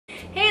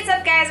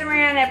guys, I'm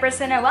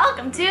Aryanna and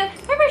welcome to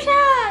Pepper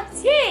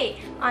Shops! Yay!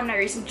 On my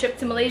recent trip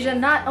to Malaysia,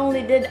 not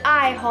only did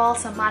I haul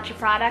some matcha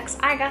products,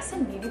 I got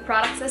some beauty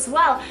products as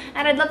well.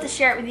 And I'd love to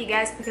share it with you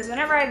guys because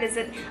whenever I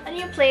visit a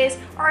new place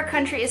or a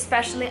country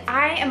especially,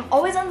 I am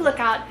always on the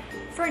lookout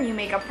for new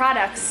makeup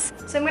products.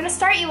 So I'm gonna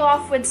start you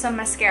off with some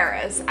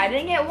mascaras. I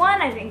didn't get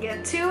one, I didn't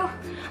get two,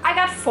 I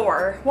got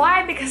four.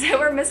 Why? Because I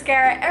wear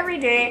mascara every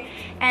day,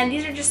 and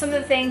these are just some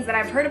of the things that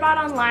I've heard about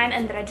online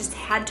and that I just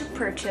had to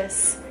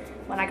purchase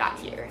when I got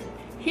here.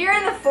 Here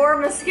are the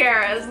four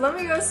mascaras. Let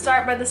me go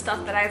start by the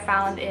stuff that I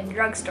found in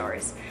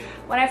drugstores.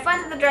 When I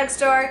went to the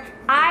drugstore,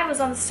 I was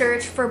on the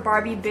search for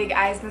Barbie Big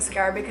Eyes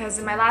Mascara because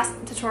in my last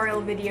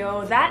tutorial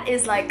video, that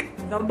is like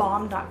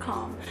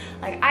thebomb.com.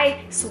 Like,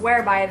 I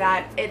swear by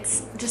that.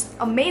 It's just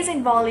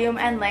amazing volume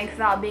and length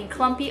without being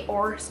clumpy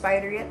or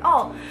spidery at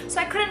all. So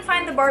I couldn't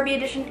find the Barbie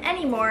edition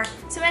anymore,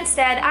 so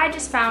instead I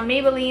just found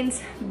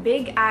Maybelline's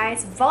Big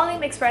Eyes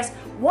Volume Express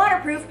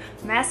Waterproof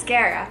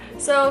Mascara.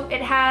 So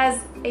it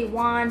has a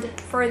wand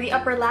for the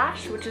upper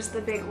lash, which is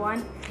the big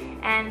one,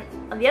 and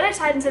on the other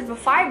side, instead of a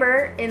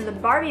fiber in the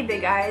Barbie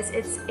Big Eyes,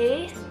 it's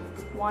a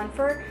wand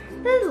for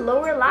the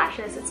lower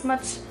lashes. It's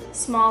much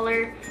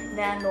smaller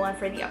than the one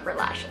for the upper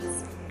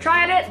lashes.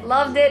 Tried it,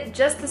 loved it,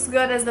 just as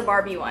good as the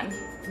Barbie one.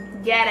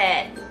 Get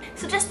it?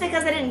 So just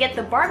because I didn't get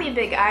the Barbie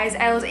Big Eyes,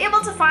 I was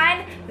able to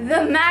find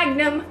the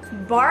Magnum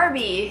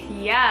Barbie.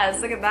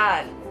 Yes, look at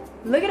that.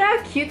 Look at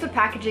how cute the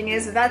packaging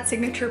is with that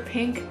signature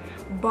pink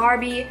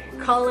Barbie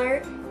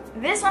color.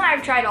 This one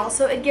I've tried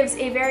also. It gives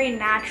a very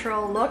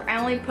natural look. I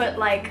only put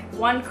like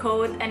one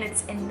coat and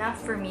it's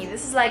enough for me.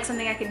 This is like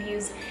something I could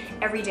use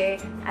every day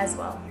as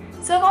well.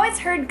 So I've always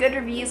heard good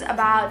reviews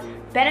about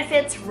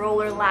Benefit's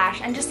Roller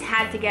Lash and just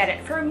had to get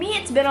it. For me,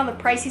 it's been on the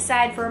pricey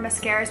side for a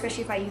mascara,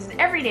 especially if I use it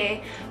every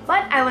day,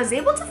 but I was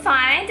able to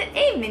find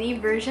a mini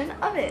version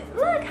of it.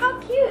 Look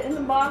how cute, and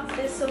the box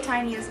is so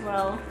tiny as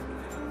well.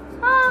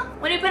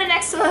 When you put it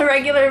next to a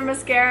regular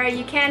mascara,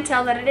 you can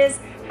tell that it is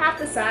half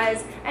the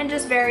size and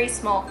just very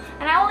small.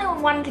 And I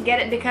only wanted to get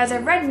it because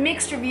I've read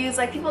mixed reviews,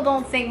 like people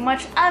don't think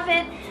much of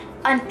it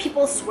and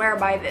people swear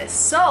by this.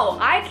 So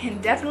I can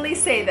definitely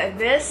say that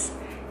this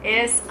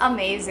is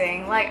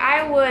amazing. Like,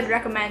 I would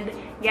recommend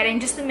getting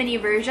just the mini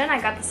version. I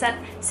got this at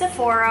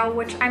Sephora,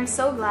 which I'm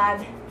so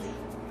glad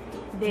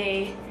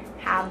they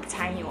have the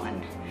tiny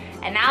one.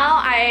 And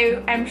now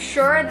I am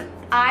sure that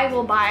I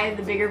will buy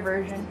the bigger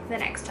version the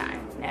next time.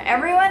 Now,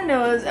 everyone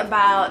knows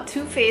about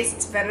Too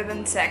Faced's Better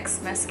Than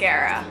Sex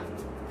mascara.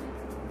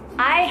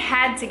 I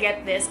had to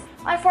get this.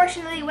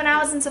 Unfortunately, when I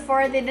was in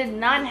Sephora, they did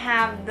not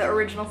have the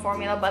original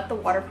formula, but the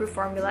waterproof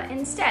formula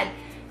instead.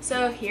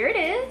 So here it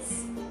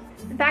is.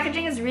 The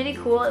packaging is really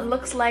cool. It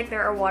looks like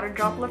there are water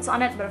droplets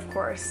on it, but of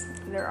course,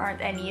 there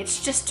aren't any.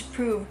 It's just to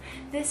prove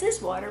this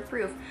is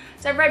waterproof.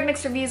 So I've read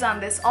mixed reviews on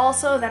this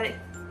also, that it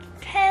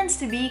tends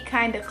to be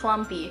kind of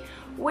clumpy,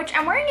 which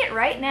I'm wearing it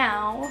right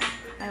now.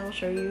 I will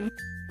show you.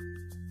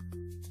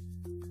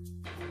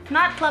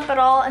 Not plump at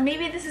all, and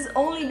maybe this is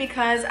only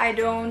because I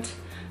don't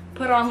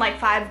put on like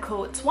 5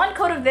 coats. One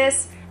coat of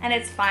this and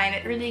it's fine.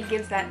 It really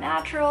gives that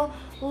natural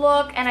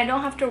look, and I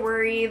don't have to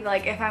worry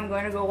like if I'm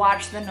going to go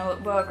watch The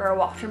Notebook or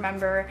Walk to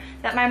Remember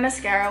that my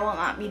mascara will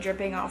not be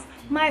dripping off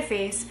my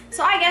face.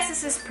 So I guess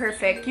this is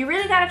perfect. You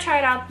really gotta try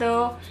it out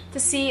though to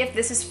see if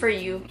this is for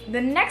you.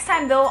 The next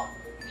time though,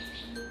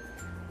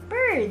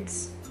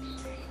 birds.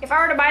 If I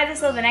were to buy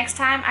this though the next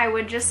time, I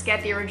would just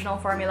get the original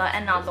formula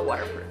and not the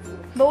waterproof.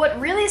 But what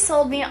really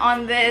sold me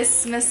on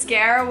this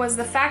mascara was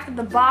the fact that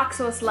the box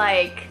was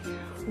like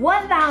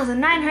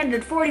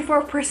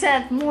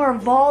 1,944% more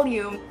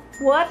volume.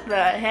 What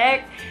the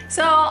heck?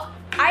 So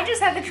I just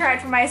had to try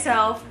it for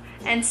myself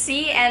and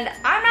see, and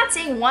I'm not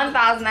seeing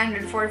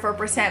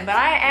 1,944%, but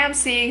I am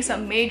seeing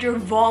some major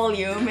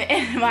volume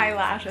in my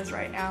lashes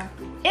right now.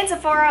 In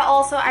Sephora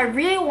also, I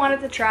really wanted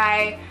to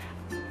try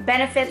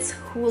Benefit's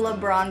Hoola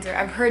bronzer.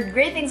 I've heard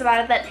great things about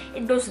it, that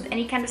it goes with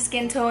any kind of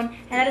skin tone,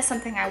 and that is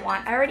something I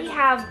want. I already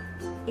have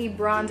a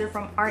bronzer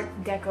from Art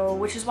Deco,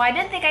 which is why I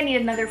didn't think I need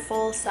another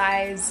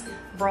full-size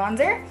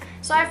bronzer.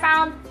 So I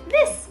found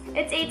this.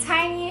 It's a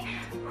tiny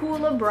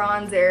Hoola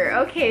bronzer.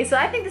 Okay, so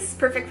I think this is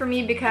perfect for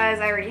me because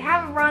I already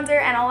have a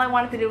bronzer and all I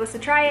wanted to do was to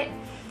try it.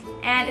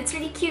 And it's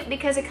really cute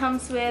because it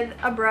comes with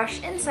a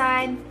brush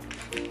inside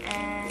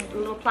and a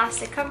little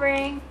plastic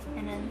covering,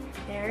 and then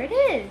there it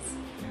is.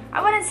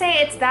 I wouldn't say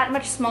it's that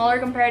much smaller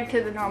compared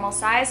to the normal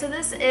size. So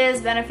this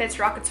is Benefit's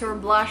Rocket Tour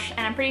Blush,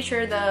 and I'm pretty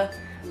sure the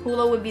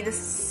Hoola would be the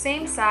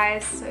same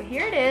size. So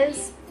here it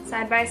is,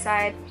 side by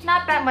side.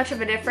 Not that much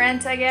of a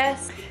difference, I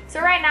guess.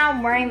 So right now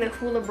I'm wearing the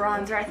Hoola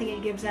bronzer. I think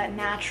it gives that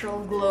natural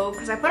glow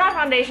because I put on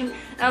foundation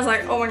and I was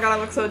like, oh my god, I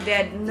look so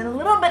dead. And then a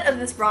little bit of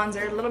this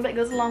bronzer, a little bit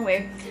goes a long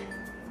way.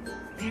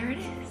 There it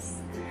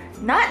is.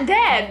 Not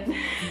dead.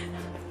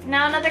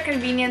 Now, another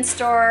convenience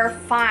store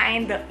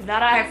find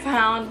that I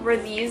found were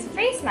these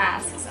face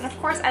masks. And of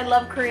course, I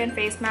love Korean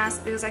face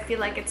masks because I feel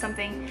like it's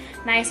something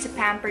nice to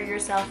pamper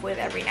yourself with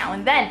every now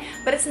and then.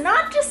 But it's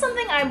not just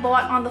something I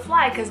bought on the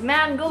fly, because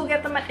man, go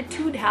get them at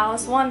Etude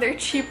House. One, they're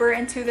cheaper,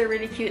 and two, they're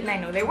really cute, and I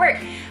know they work.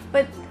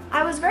 But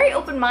I was very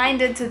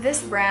open-minded to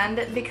this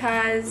brand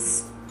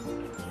because,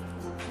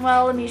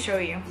 well, let me show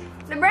you.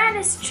 The brand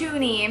is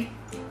ChooNee.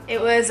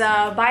 It was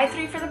buy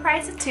 3 for the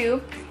price of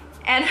 2.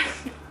 And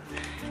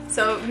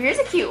so here's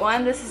a cute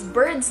one. This is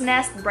Bird's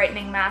Nest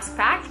Brightening Mask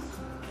Pack.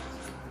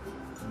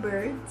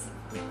 Birds.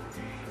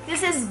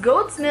 This is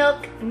Goat's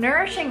Milk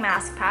Nourishing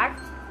Mask Pack.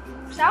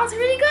 Sounds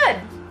really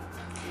good.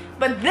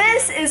 But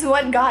this is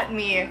what got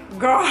me.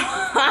 Girl.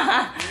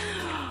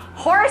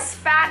 Horse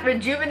Fat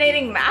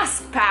Rejuvenating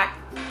Mask Pack.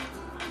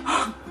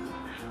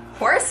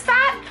 Horse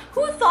fat?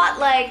 Who thought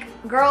like,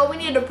 girl, we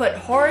need to put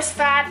horse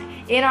fat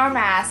in our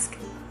mask?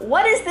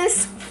 What is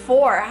this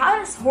for? How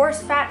does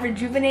horse fat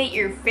rejuvenate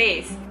your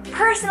face?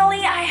 Personally,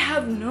 I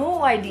have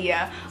no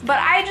idea, but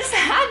I just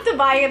had to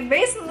buy it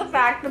based on the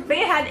fact that they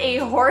had a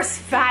horse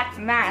fat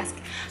mask.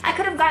 I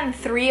could have gotten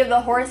 3 of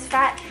the horse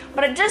fat,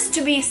 but just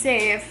to be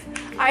safe,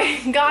 I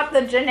got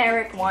the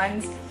generic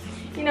ones.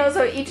 You know,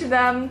 so each of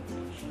them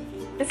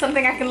is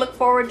something I can look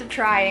forward to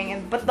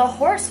trying, but the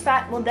horse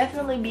fat will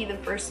definitely be the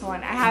first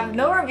one. I have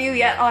no review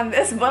yet on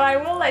this, but I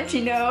will let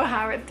you know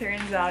how it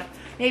turns out.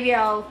 Maybe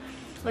I'll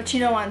let you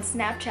know on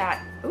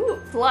Snapchat. Ooh,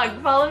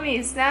 plug, follow me,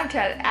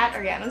 Snapchat at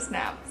Aryanna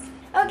Snaps.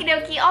 Okie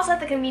dokie, also at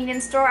the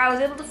convenience store, I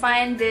was able to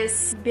find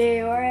this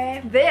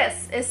Bioré.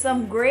 This is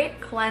some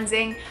great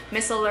cleansing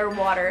micellar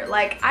water.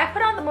 Like, I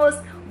put on the most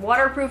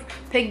waterproof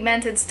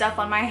pigmented stuff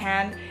on my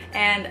hand,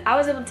 and I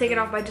was able to take it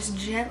off by just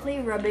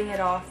gently rubbing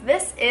it off.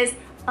 This is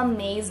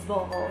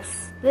Amazeballs.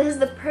 This is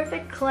the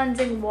perfect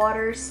cleansing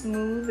water,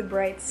 smooth,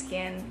 bright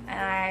skin, and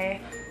I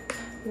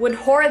would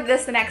hoard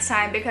this the next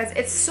time because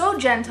it's so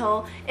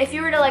gentle. If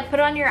you were to like put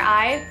it on your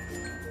eye,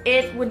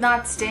 it would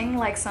not sting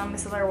like some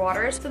micellar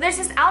waters. So there's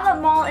this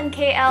outlet mall in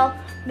KL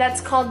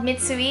that's called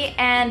Mitsui,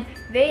 and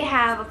they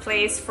have a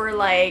place for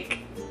like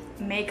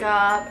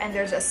makeup, and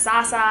there's a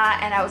Sasa,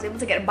 and I was able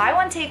to get a buy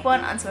one take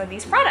one on some of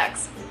these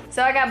products.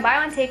 So I got buy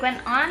one take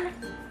one on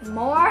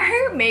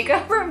more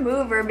makeup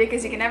remover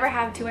because you can never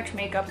have too much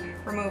makeup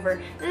remover.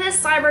 This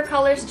is Cyber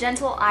Colors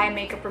Gentle Eye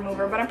Makeup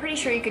Remover, but I'm pretty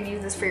sure you can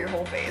use this for your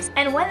whole face.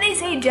 And when they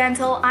say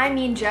gentle, I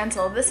mean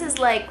gentle. This is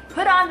like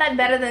put on that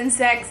Better Than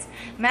Sex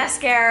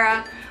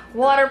mascara,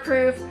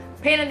 waterproof,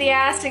 pain in the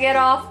ass to get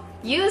off.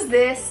 Use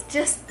this,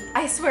 just,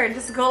 I swear,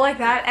 just go like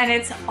that and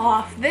it's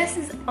off. This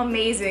is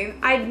amazing.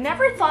 I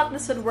never thought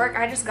this would work.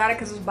 I just got it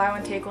because it was buy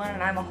one take one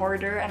and I'm a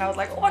hoarder, and I was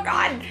like, oh my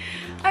god,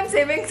 I'm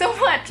saving so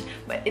much.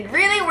 But it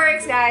really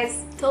works,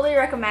 guys. Totally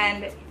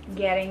recommend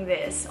getting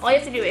this. All you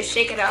have to do is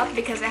shake it up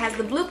because it has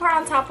the blue part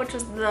on top, which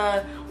is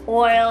the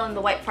oil, and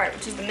the white part,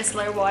 which is the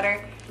micellar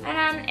water. And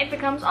then it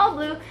becomes all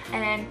blue,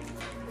 and then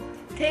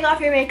take off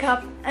your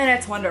makeup and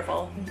it's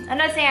wonderful.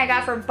 Another thing I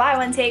got for buy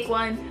one take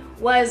one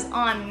was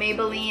on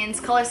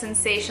Maybelline's Color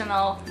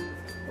Sensational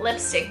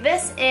lipstick.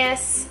 This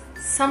is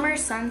Summer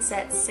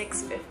Sunset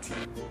 650.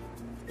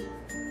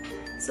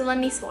 So let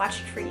me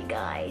swatch it for you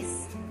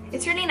guys.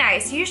 It's really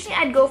nice. Usually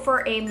I'd go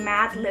for a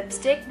matte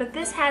lipstick, but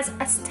this has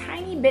a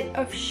tiny bit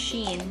of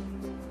sheen.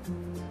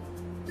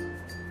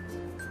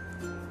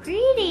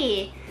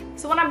 Pretty.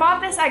 So when I bought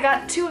this, I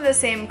got 2 of the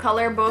same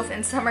color, both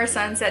in Summer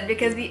Sunset,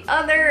 because the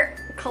other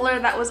color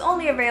that was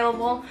only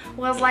available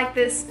was like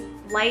this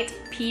light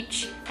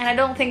peach, and I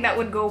don't think that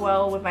would go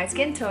well with my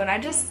skin tone. I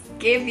just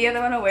gave the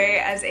other one away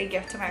as a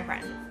gift to my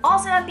friend.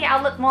 Also at the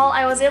outlet mall,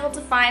 I was able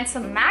to find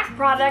some MAC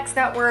products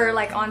that were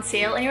like on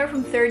sale, anywhere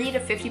from 30 to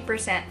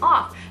 50%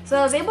 off. So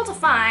I was able to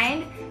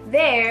find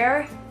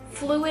their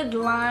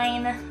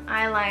Fluidline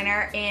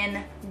eyeliner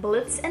in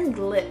Blitz and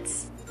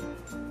Glitz.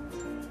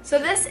 So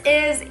this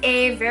is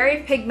a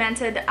very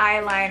pigmented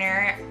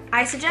eyeliner.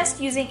 I suggest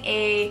using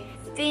a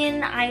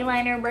thin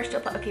eyeliner brush to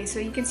apply. Okay, so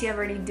you can see I've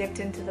already dipped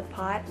into the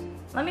pot.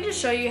 Let me just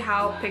show you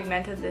how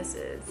pigmented this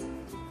is.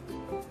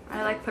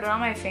 I like put it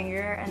on my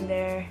finger and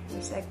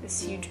there's like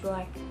this huge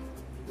black.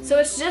 So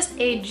it's just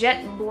a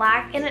jet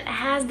black and it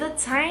has the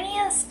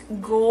tiniest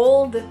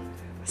gold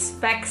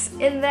specks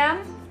in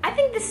them. I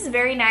think this is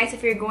very nice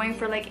if you're going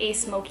for like a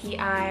smoky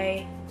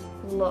eye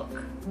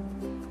look.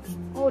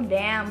 Oh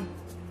damn,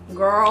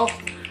 girl.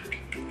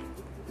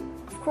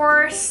 Of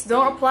course,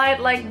 don't apply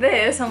it like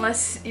this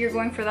unless you're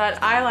going for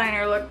that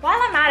eyeliner look. While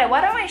I'm at it,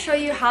 why don't I show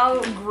you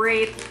how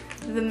great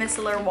the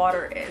micellar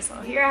water is. So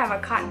here I have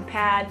a cotton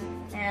pad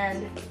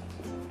and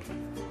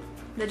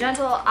the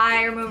gentle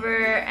eye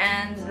remover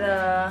and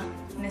the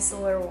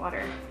micellar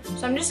water.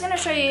 So I'm just gonna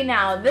show you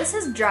now. This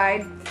is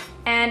dried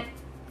and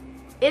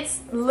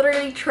it's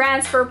literally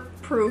transfer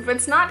proof.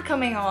 It's not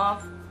coming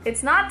off.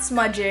 It's not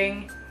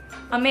smudging.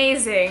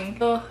 Amazing.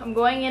 So I'm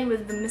going in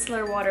with the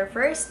micellar water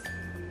first.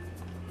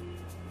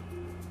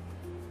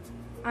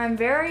 I'm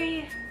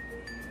very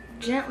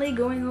gently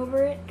going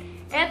over it.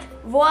 And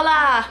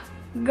voila!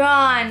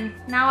 Gone!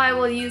 Now I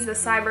will use the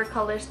Cyber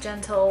Colors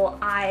Gentle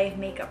Eye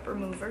Makeup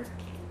Remover.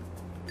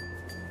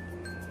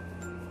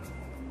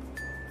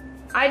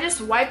 I just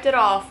wiped it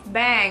off.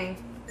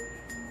 Bang!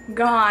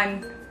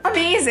 Gone.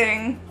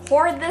 Amazing!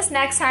 Hoard this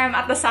next time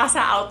at the Sasa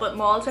Outlet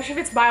Mall, especially if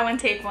it's buy one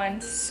take one.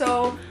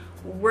 So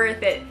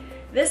worth it.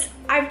 This,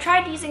 I've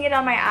tried using it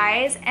on my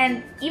eyes,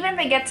 and even if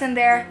it gets in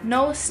there,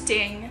 no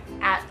sting.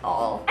 at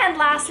all. And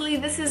lastly,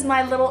 this is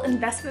my little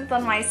investment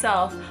on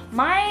myself.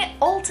 My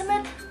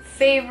ultimate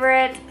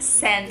favorite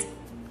scent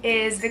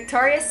is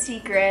Victoria's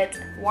Secret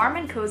Warm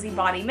and Cozy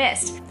Body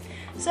Mist.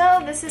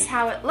 So this is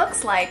how it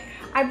looks like.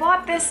 I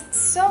bought this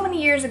so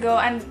many years ago,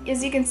 and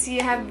as you can see,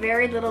 I have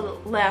very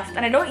little left,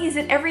 and I don't use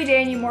it every day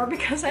anymore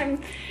because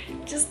I'm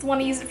just want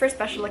to use it for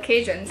special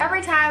occasions.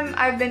 Every time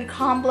I've been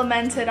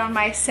complimented on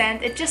my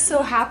scent, it just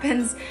so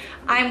happens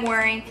I'm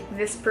wearing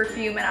this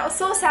perfume, and I was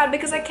so sad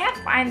because I can't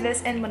find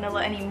this in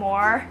Manila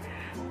anymore.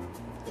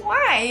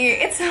 Why?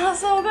 It smells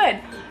so good.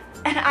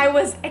 And I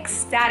was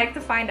ecstatic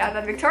to find out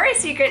that Victoria's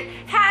Secret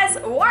has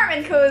Warm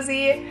and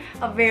Cozy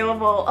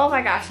available. Oh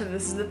my gosh, so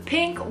this is the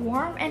pink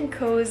Warm and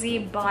Cozy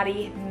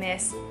Body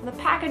Mist. The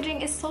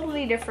packaging is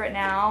totally different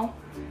now.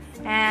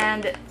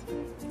 And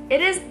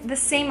it is the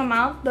same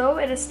amount though.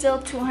 It is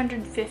still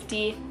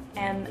 250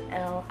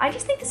 ml. I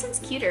just think this one's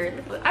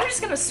cuter. I'm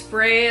just gonna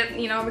spray it,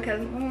 you know,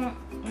 because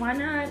why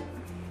not?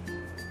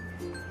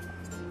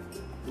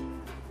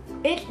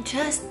 It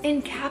just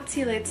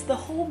encapsulates the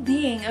whole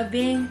being of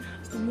being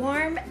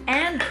warm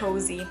and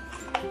cozy.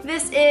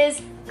 This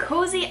is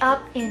Cozy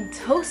Up in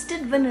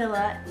Toasted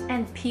Vanilla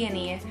and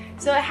Peony.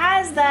 So it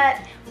has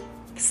that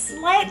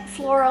slight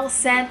floral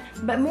scent,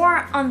 but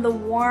more on the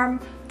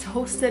warm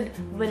toasted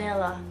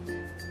vanilla.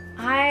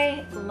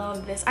 I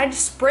love this. I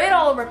just spray it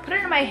all over, put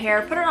it in my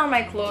hair, put it on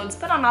my clothes,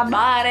 put it on my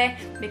body,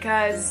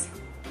 because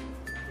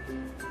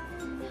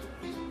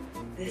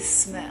this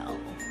smell.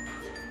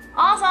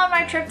 Also on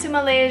my trip to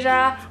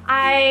Malaysia,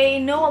 I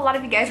know a lot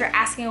of you guys are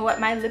asking what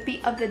my lippy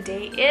of the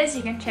day is.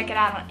 You can check it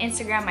out on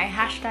Instagram, my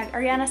hashtag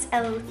Aryanna's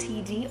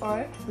LOTD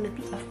or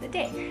lippy of the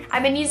day.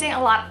 I've been using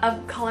a lot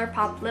of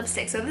ColourPop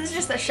lipstick, so this is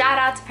just a shout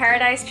out to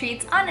Paradise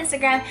Treats on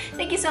Instagram.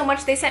 Thank you so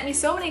much. They sent me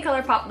so many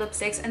ColourPop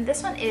lipsticks, and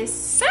this one is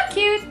so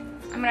cute.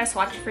 I'm gonna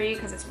swatch it for you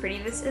because it's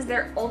pretty. This is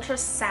their Ultra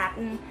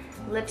Satin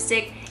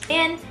lipstick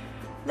in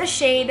the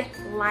shade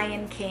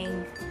Lion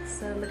King.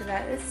 So look at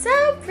that, it's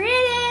so pretty!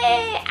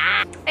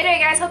 Ah. Anyway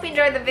guys, hope you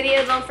enjoyed the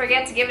video. Don't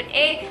forget to give it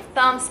a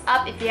thumbs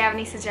up. If you have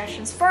any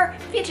suggestions for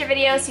future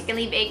videos, you can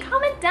leave a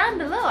comment down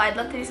below. I'd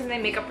love to do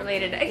something makeup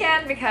related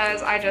again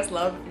because I just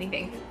love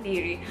anything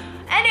beauty.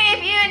 Anyway,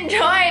 if you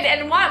enjoyed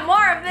and want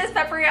more of this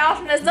peppery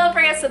awesomeness, don't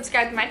forget to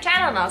subscribe to my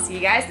channel, and I'll see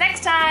you guys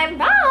next time.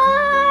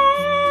 Bye!